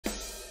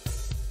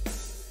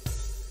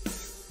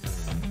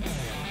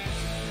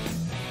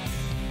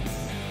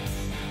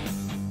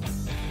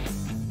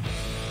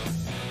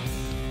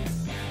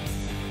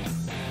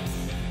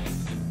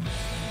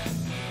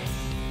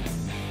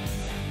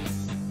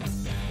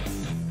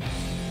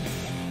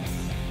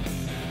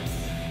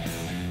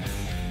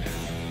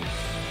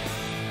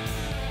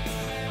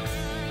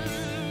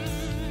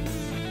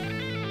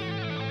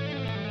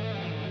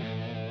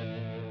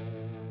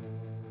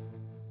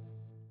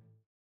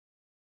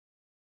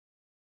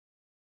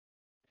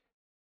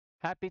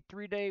Happy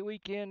 3-day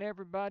weekend,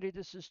 everybody.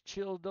 This is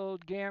Chilled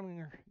Old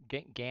Gamer.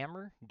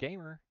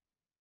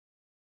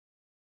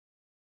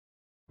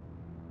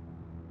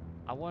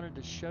 I wanted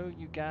to show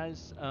you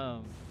guys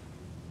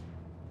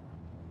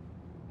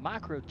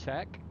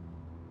Microtech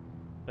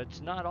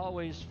that's not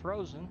always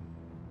frozen,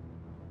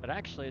 but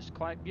actually it's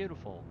quite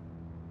beautiful.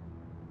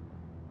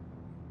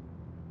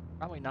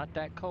 Probably not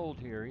that cold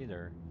here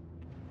either.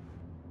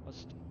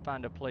 Let's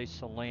find a place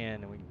to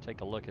land and we can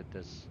take a look at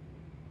this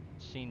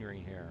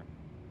scenery here.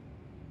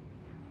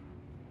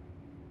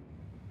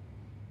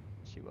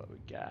 See what we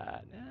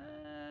got.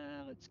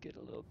 Let's get a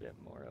little bit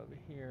more over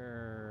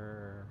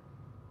here.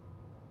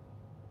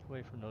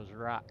 Away from those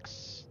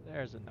rocks.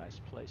 There's a nice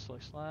place,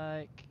 looks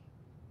like.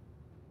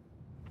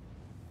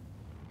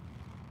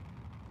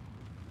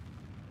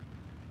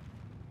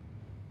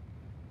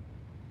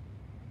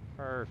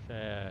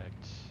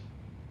 Perfect.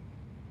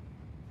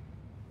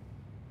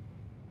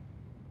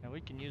 And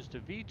we can use the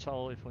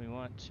VTOL if we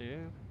want to.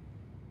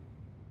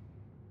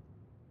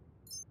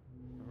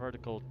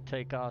 Vertical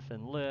takeoff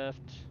and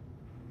lift.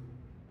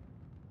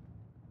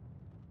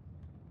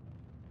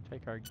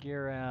 Take our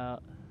gear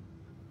out.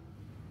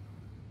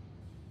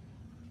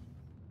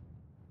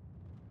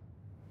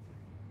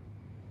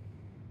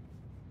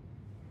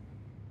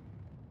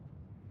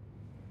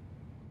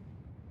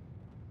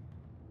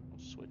 We'll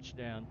switch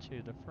down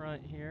to the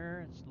front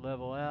here. Let's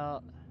level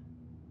out.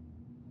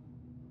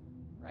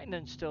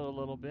 Raining still a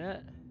little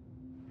bit.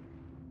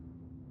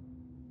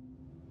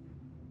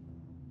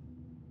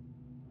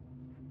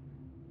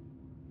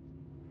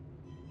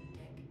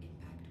 Deck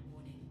impact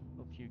warning.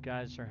 Hope you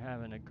guys are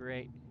having a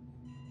great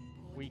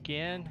Port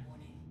weekend. impact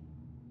warning.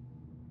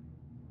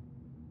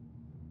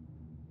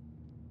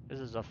 This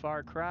is a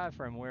far cry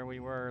from where we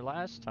were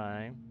last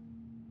time.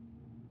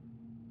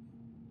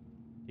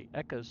 The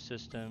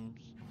ecosystems.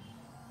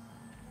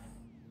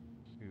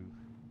 Ooh,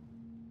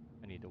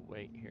 I need to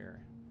wait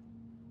here.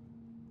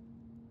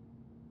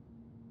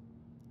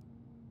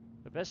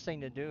 The best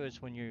thing to do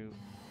is when you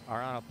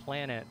are on a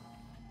planet,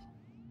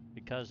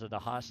 because of the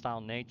hostile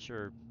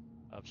nature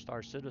of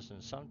Star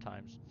Citizen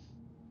sometimes,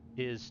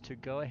 is to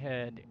go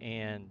ahead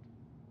and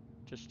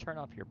just turn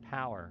off your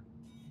power.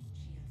 Shield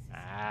system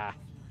Ah,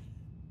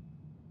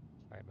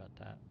 offline. sorry about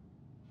that.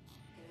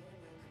 Hello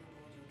and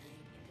welcome aboard your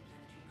great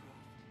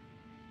interplanetary craft.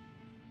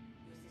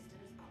 Your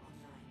systems are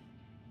online.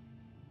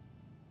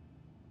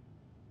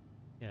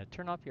 Yeah,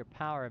 turn off your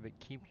power, but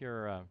keep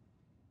your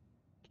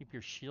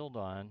shield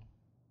on.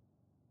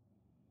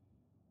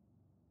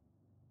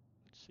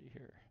 Let's see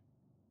here.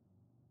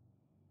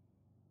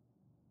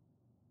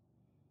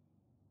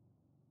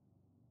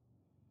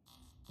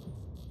 Hello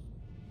and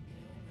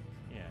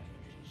welcome Yeah,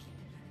 aboard your great just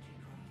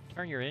interplanetary craft.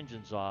 turn your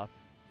engines off.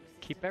 Your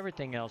Keep systems are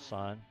everything else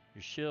online. on.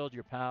 Your shield,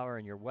 your power,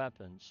 and your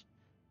weapons,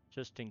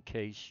 just in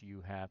case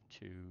you have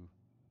to.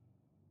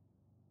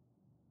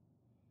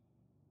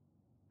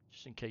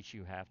 Just in case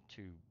you have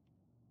to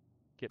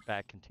get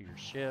back into your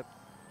ship.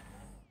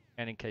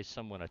 And in case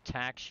someone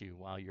attacks you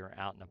while you're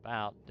out and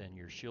about, then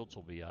your shields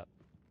will be up.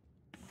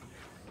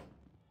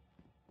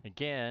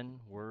 Again,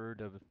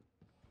 word of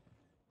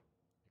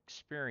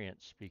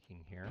experience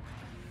speaking here.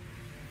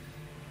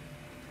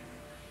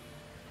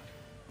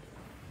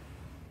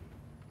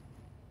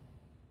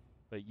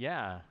 But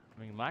yeah, I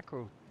mean,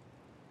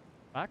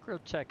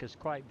 Microtech is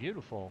quite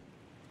beautiful.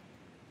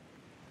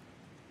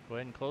 Go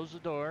ahead and close the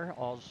door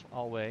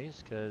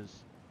always,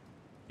 because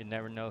you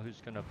never know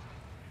who's going to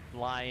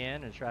fly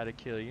in and try to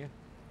kill you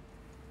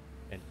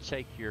and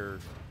take your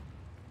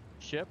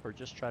ship, or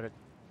just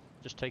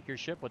take your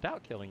ship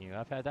without killing you.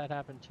 I've had that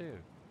happen too.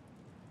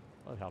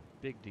 Look how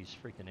big these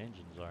freaking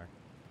engines are.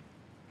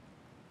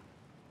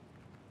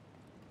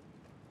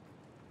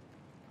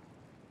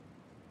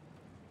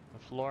 The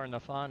flora and the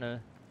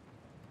fauna,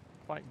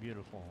 quite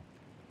beautiful.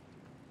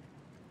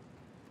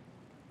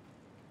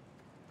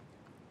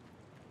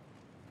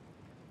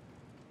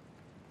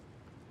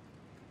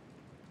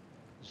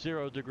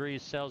 -0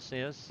 degrees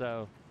Celsius,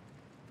 so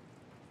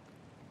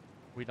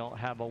we don't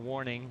have a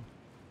warning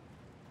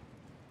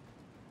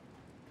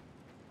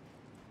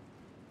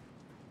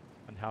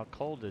on how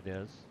cold it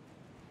is.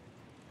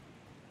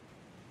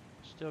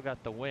 Still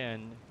got the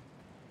wind.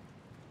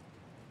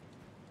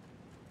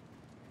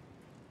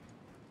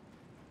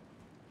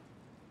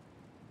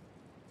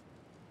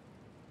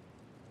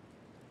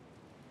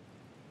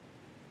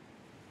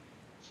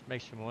 Just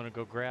makes me want to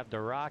go grab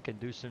the rock and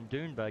do some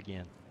dune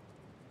bugging.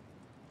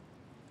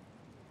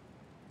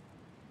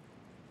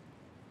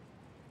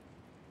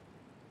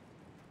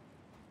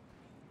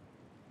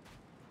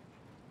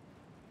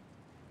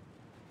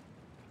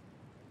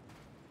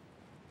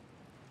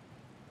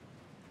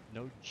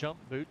 No jump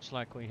boots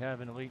like we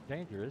have in Elite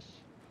Dangerous.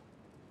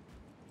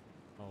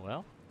 Oh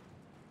well.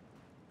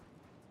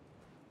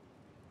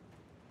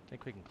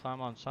 Think we can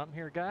climb on something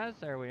here, guys?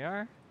 There we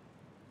are.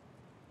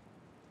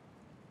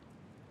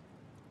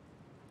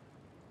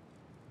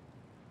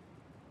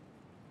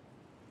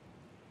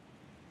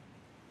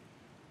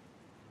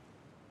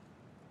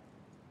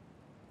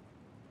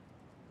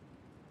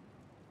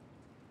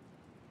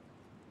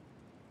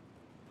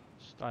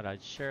 Just thought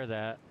I'd share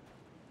that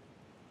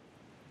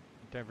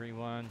with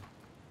everyone.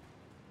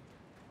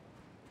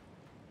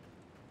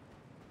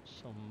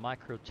 So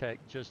Microtech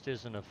just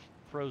isn't a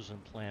frozen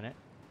planet.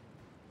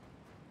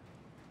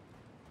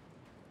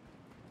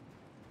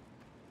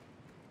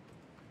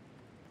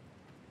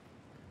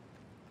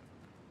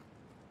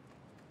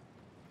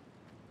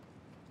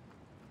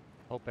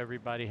 Hope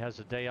everybody has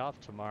a day off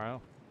tomorrow,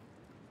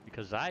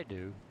 because I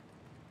do.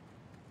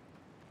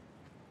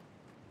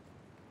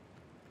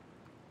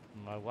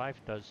 My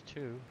wife does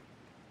too.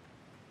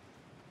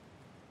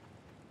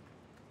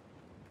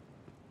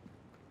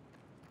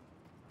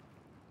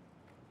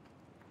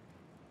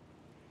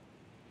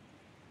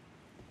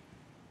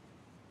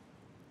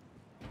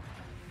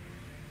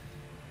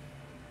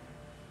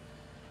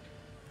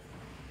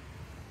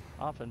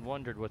 Often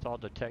wondered with all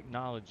the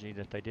technology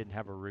that they didn't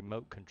have a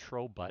remote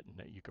control button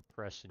that you could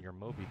press in your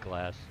Moby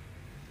glass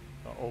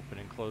to open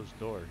and close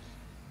doors.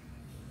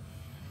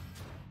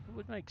 It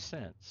would make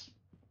sense.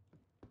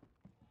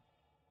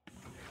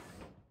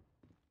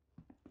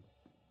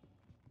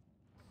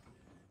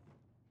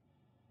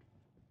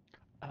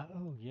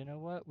 Oh, you know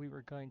what? We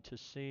were going to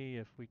see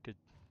if we could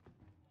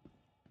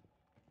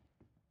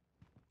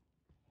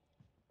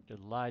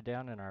lie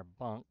down in our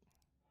bunk.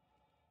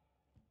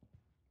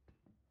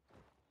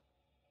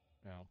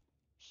 No,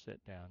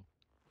 sit down.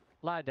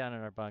 Lie down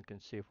in our bunk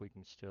and see if we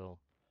can still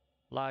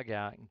log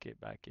out and get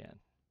back in.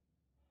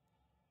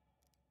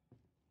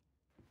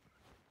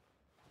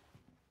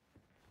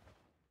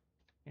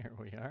 Here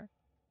we are.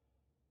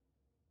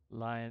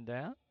 Lying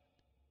down.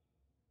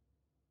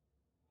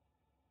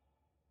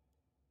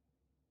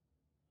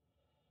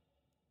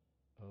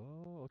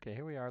 Oh, okay,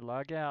 here we are.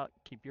 Log out.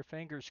 Keep your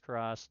fingers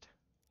crossed.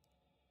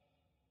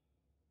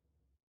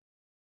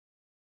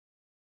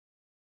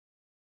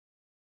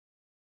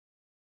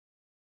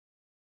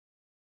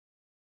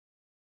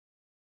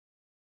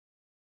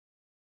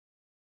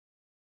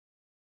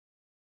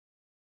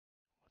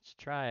 Let's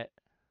try it.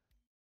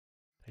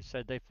 They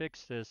said they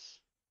fixed this.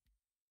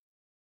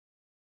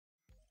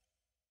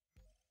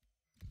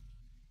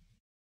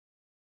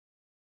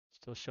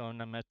 Still showing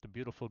them at the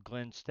beautiful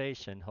Glen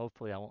Station.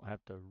 Hopefully I won't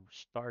have to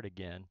start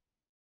again.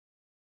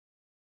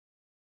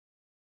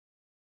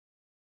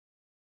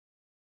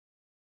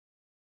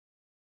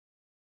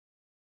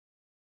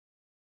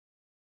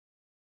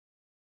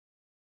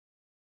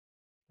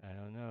 I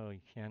don't know.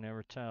 You can't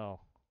ever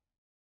tell.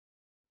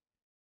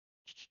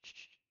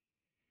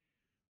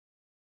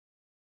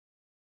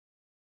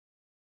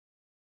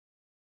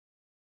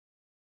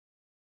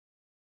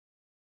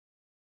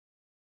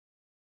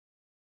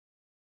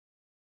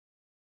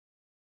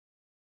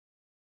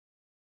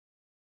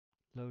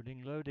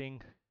 Loading,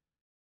 loading.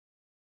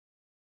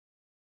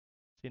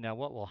 See, now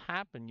what will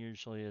happen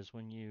usually is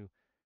when you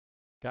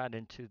got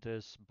into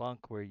this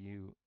bunk where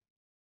you,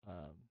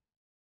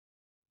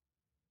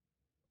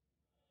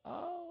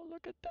 oh,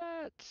 look at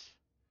that.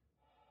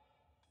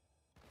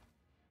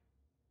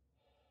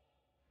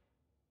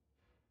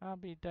 I'll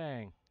be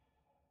dang.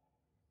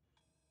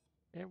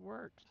 It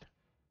worked.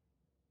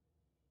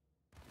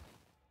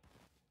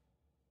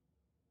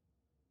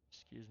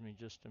 Excuse me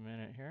just a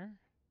minute here.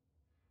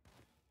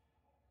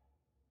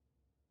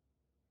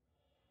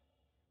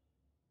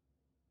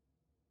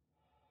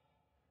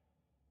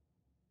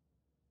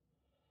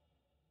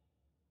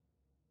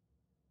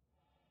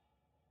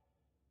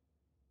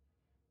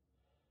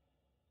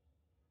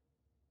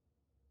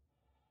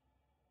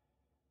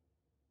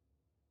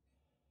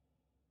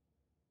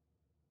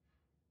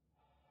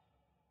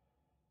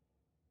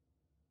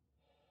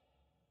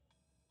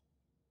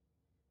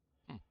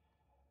 Hmm.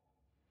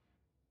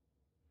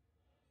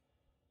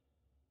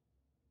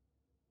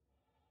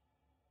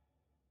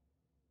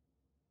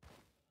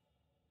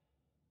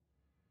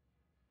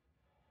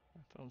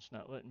 My phone's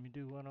not letting me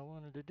do what I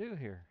wanted to do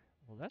here.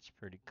 Well, that's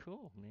pretty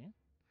cool, man.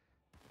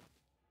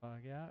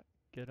 Log out,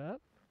 get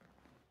up.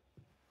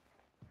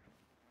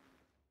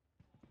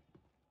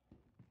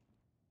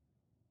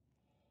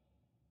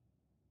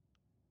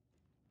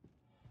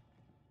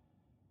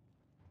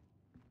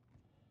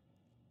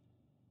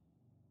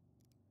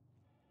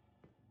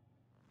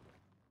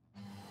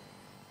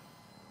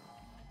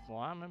 Well,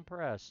 I'm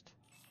impressed.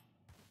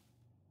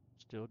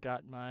 Still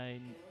got my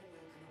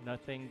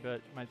nothing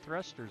but my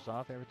thrusters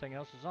off. Everything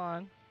else is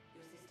on.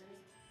 Your systems,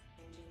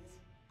 engines,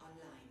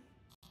 online.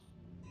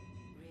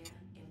 Rear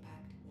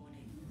impact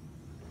warning.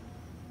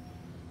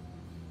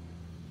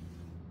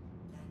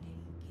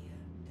 Landing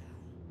gear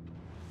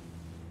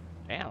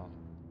down. Down.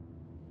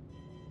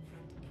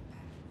 Front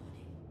impact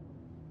warning.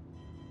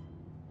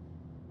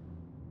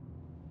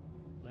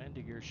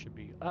 Landing gear should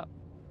be up.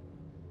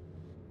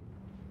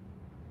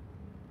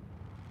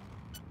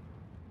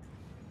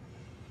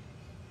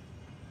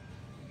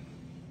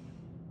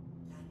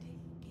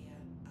 Landing gear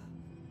up.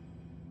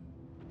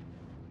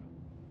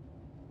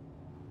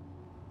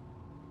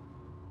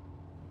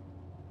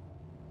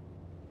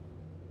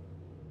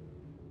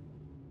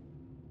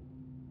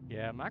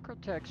 Yeah,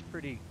 Microtech's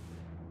pretty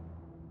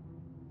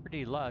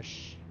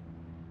lush.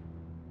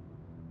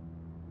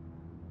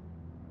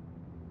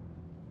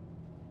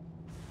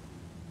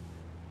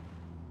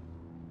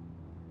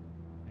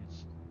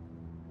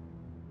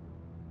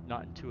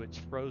 not into its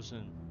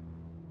frozen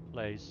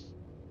place.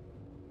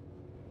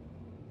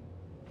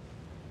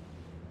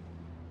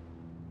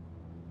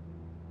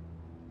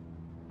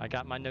 I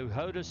got my new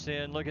HOTUS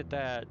in. Look at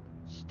that.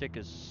 Stick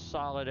is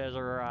solid as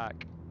a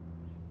rock.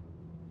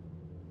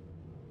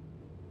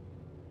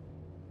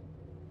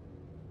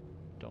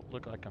 Don't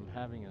look like I'm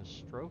having a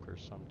stroke or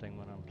something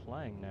when I'm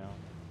playing now.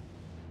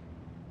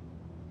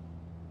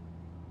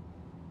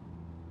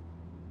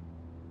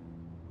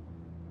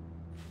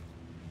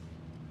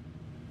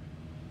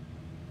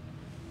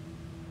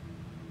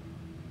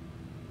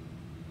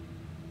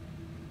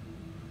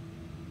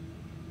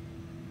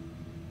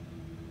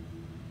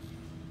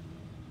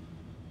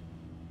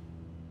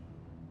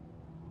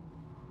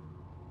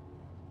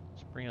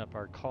 Let's bring up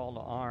our call to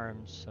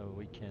arms so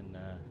we can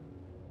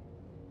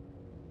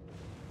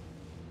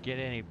get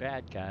any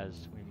bad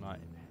guys we might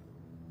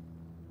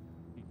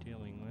be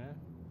dealing with.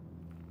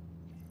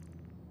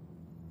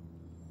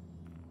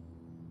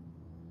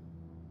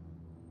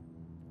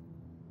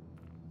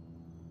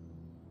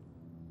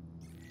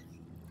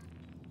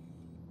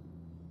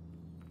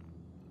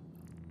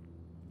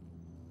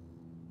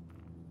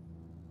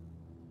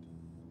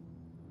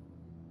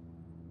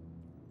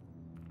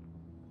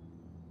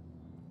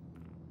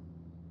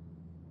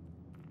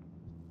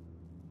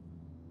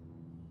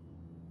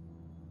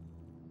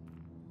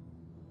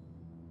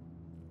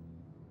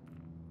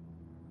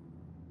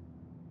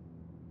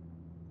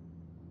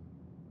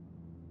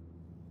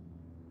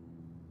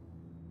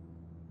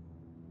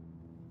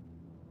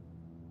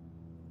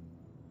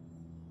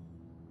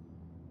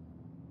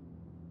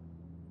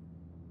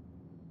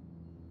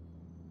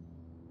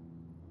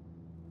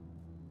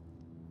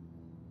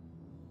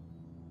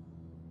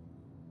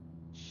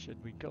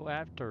 Should we go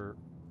after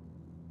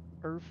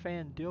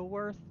Irfan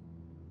Dilworth?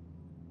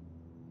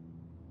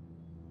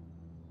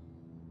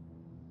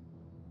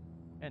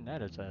 And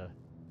that's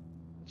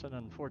an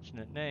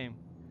unfortunate name.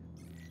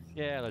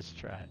 Yeah, let's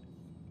try it.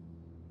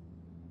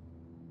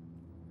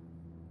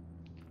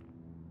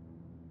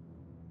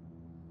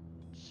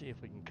 See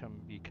if we can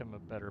become a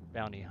better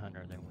bounty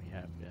hunter than we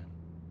have been.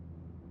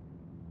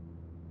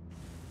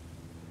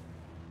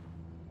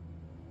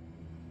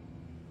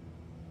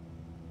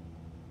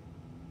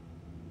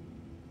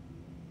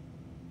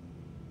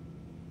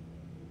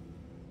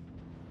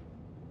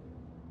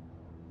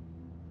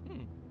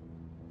 Hmm.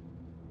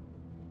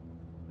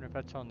 Wonder if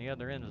that's on the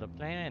other end of the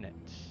planet.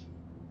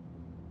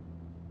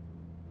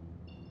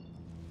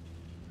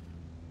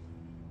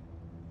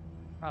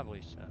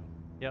 Probably so.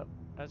 Yep,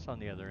 that's on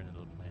the other end of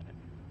the planet.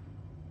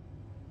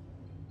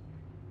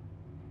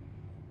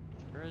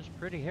 Sure is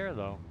pretty hair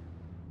though.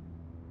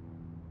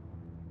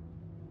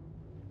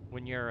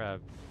 When you're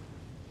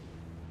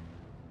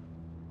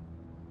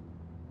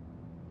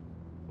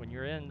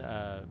in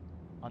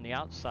on the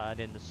outside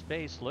in the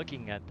space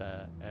looking at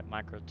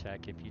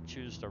Microtech, if you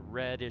choose the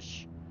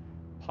reddish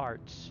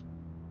parts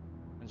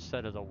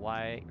instead of the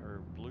white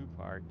or blue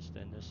parts,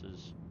 then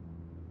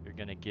you're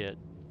gonna get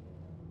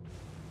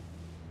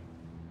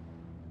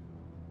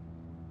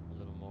a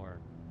little more.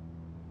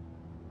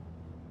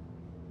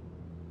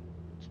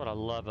 That's what I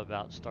love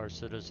about Star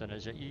Citizen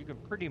is that you can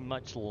pretty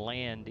much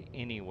land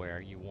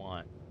anywhere you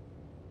want.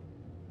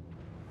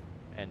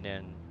 And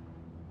then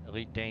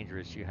Elite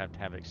Dangerous, you have to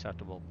have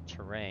acceptable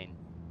terrain,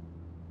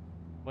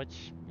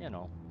 which,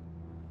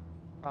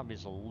 probably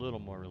is a little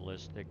more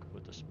realistic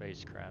with the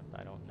spacecraft.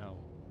 I don't know.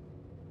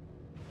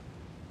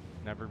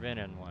 Never been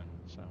in one,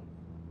 so.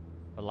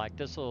 But like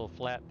this little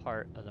flat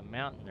part of the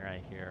mountain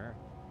right here,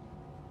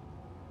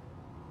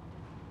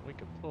 we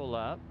could pull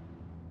up.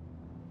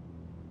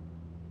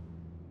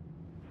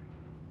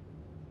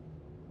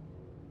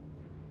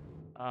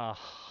 Ah,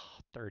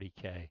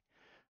 30K.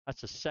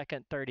 That's the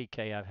second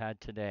 30K I've had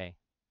today.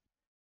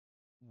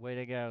 Way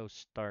to go,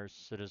 Star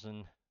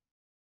Citizen.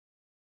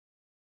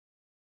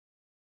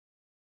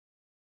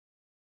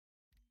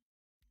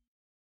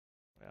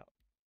 Well,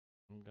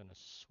 I'm gonna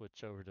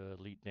switch over to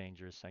Elite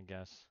Dangerous, I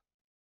guess.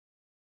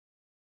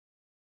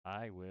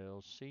 I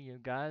will see you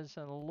guys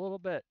in a little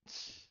bit.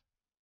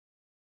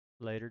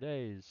 Later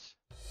days.